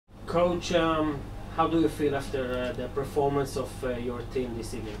Coach, how do you feel after the performance of your team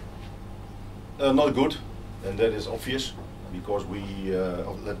this evening? Not good, and that is obvious, because we,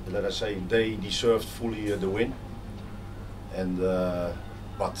 let us say, they deserved fully the win. And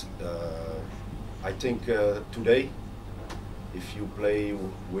but I think today, if you play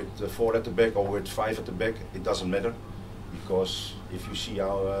with 4 at the back or with 5 at the back, it doesn't matter, because if you see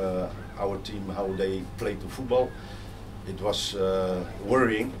our team, how they play to football, it was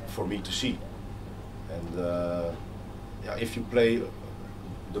worrying for me to see. And yeah, if you play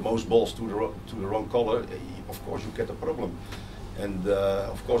the most balls to the wrong color, of course you get a problem. And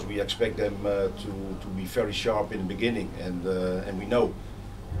of course we expect them to be very sharp in the beginning, and we know.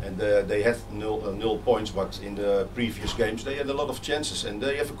 And they had nil points, but in the previous games they had a lot of chances, and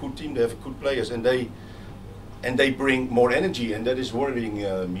they have a good team, they have good players, and they bring more energy, and that is worrying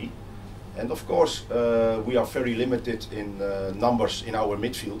me. And of course we are very limited in numbers in our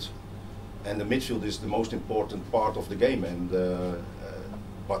midfield, and the midfield is the most important part of the game. And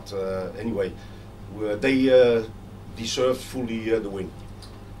but anyway, they deserved fully the win.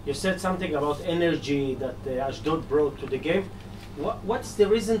 You said something about energy that Ashdod brought to the game. What's the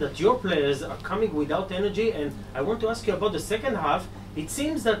reason that your players are coming without energy? And I want to ask you about the second half. It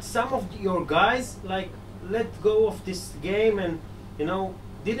seems that some of your guys let go of this game and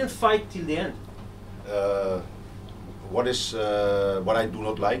didn't fight till the end. What I do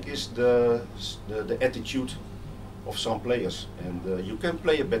not like is the attitude of some players. And you can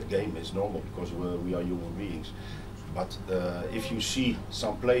play a bad game, it's normal, because we are human beings. But if you see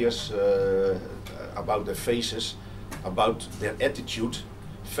some players about their faces, about their attitude,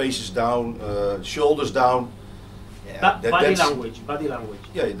 faces down, shoulders down. Yeah, body language.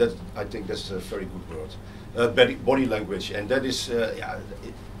 Yeah, I think that's a very good word. Body language, and that is, yeah,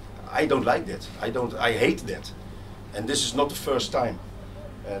 I don't like that. I hate that. And this is not the first time.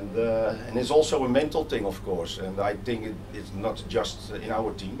 And it's also a mental thing, of course. And I think it's not just in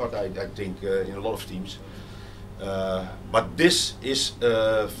our team, but I think in a lot of teams. But this is,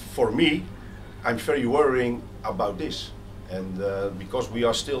 for me, I'm very worrying about this, and because we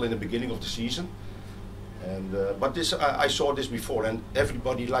are still in the beginning of the season. And but this, I saw this before, and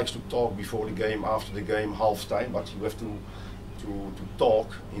everybody likes to talk before the game, after the game, half time. But you have to talk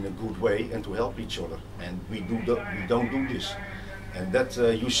in a good way and to help each other. And we don't do this, and that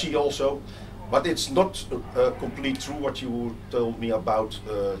you see also. But it's not complete true what you told me about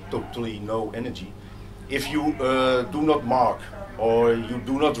totally no energy. If you do not mark or you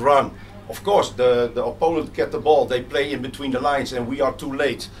do not run, of course the opponent get the ball, they play in between the lines, and we are too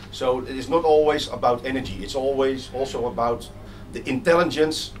late. So it's not always about energy, it's always also about the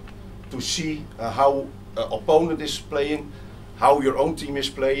intelligence to see how opponent is playing, how your own team is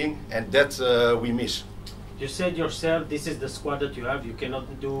playing, and that we miss. You said yourself, this is the squad that you have, you cannot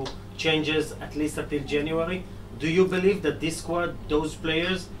do changes at least until January. Do you believe that this squad, those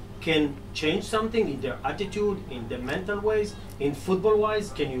players, can change something in their attitude, in their mental ways, in football-wise?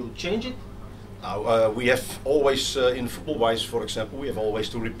 Can you change it? We have always, in football-wise, for example, we have always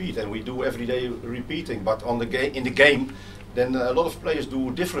to repeat, and we do every day repeating. But on the in the game, then a lot of players do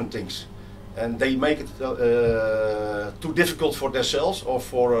different things, and they make it too difficult for themselves or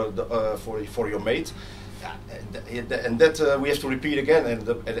for your mate, and that we have to repeat again.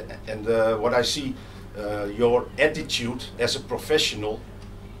 And what I see, your attitude as a professional.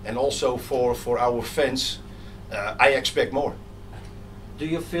 And also for our fans, I expect more. Do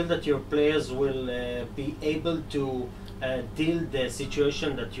you feel that your players will be able to deal the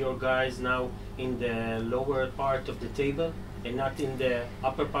situation that your guys now in the lower part of the table and not in the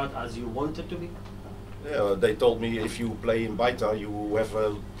upper part as you wanted to be? Yeah, they told me if you play in Vital, you have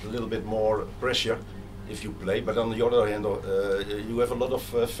a little bit more pressure if you play. But on the other hand, you have a lot of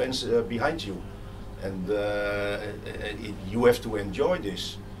fans behind you, and you have to enjoy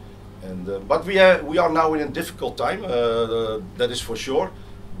this. And but we are now in a difficult time, that is for sure.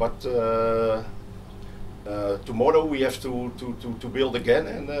 But tomorrow we have to build again,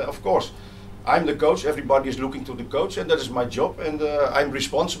 and of course I'm the coach, everybody is looking to the coach, and that is my job, and I'm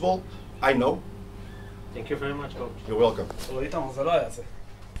responsible, I know. Thank you very much, coach. You're welcome. זה לא היה זה.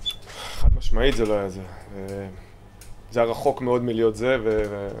 חד משמעית זה לא היה זה. זה היה רחוק מאוד מלהיות זה,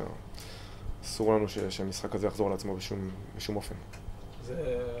 ואסור לנו שהמשחק הזה יחזור לעצמו בשום אופן.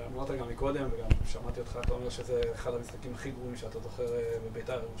 אמרת גם מקודם, וגם שמעתי אותך, אתה אומר שזה אחד המשחקים הכי גרועים שאתה זוכר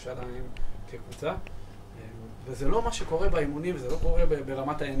בביתה ירושלים כקבוצה, וזה לא מה שקורה באימונים, וזה לא קורה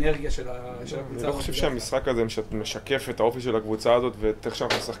ברמת האנרגיה של הקבוצה. אני לא חושב שהמשחק הזה משקף את האופי של הקבוצה הזאת ואת איך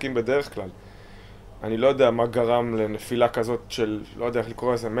שאנחנו משחקים בדרך כלל. אני לא יודע מה גרם לנפילה כזאת של, לא יודע איך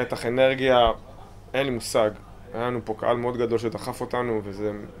לקרוא לזה, מתח, אנרגיה, אין לי מושג. היה לנו פה קהל מאוד גדול שדחף אותנו,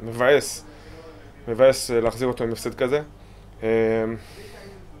 וזה מבאס להחזיר אותו עם הפסד כזה.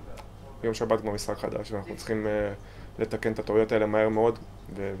 יום שבת כמו משחק חדש, ואנחנו צריכים לתקן את הטעויות האלה מהר מאוד,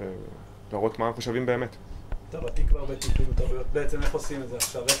 ולראות מה אנחנו שווים באמת. טוב, עתי כבר בטיפול בטעויות. בעצם איך עושים את זה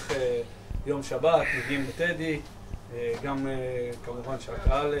עכשיו? איך יום שבת מגיעים לטדי, גם כמובן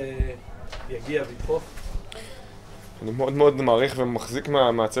שהקהל יגיע וידחוף? אני מאוד מאוד מעריך ומחזיק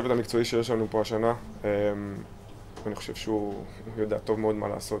מהצוות המקצועי שיש לנו פה השנה. אני חושב שהוא יודע טוב מאוד מה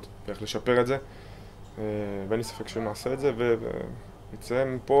לעשות ואיך לשפר את זה. ואין לי ספק שנעשה את זה ונצא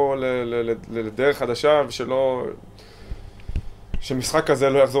מפה לדרך חדשה שמשחק כזה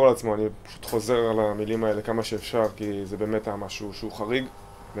לא יחזור על עצמו. אני פשוט חוזר על המילים האלה כמה שאפשר, כי זה באמת היה משהו שהוא חריג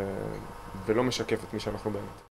ולא משקף את מי שאנחנו באמת.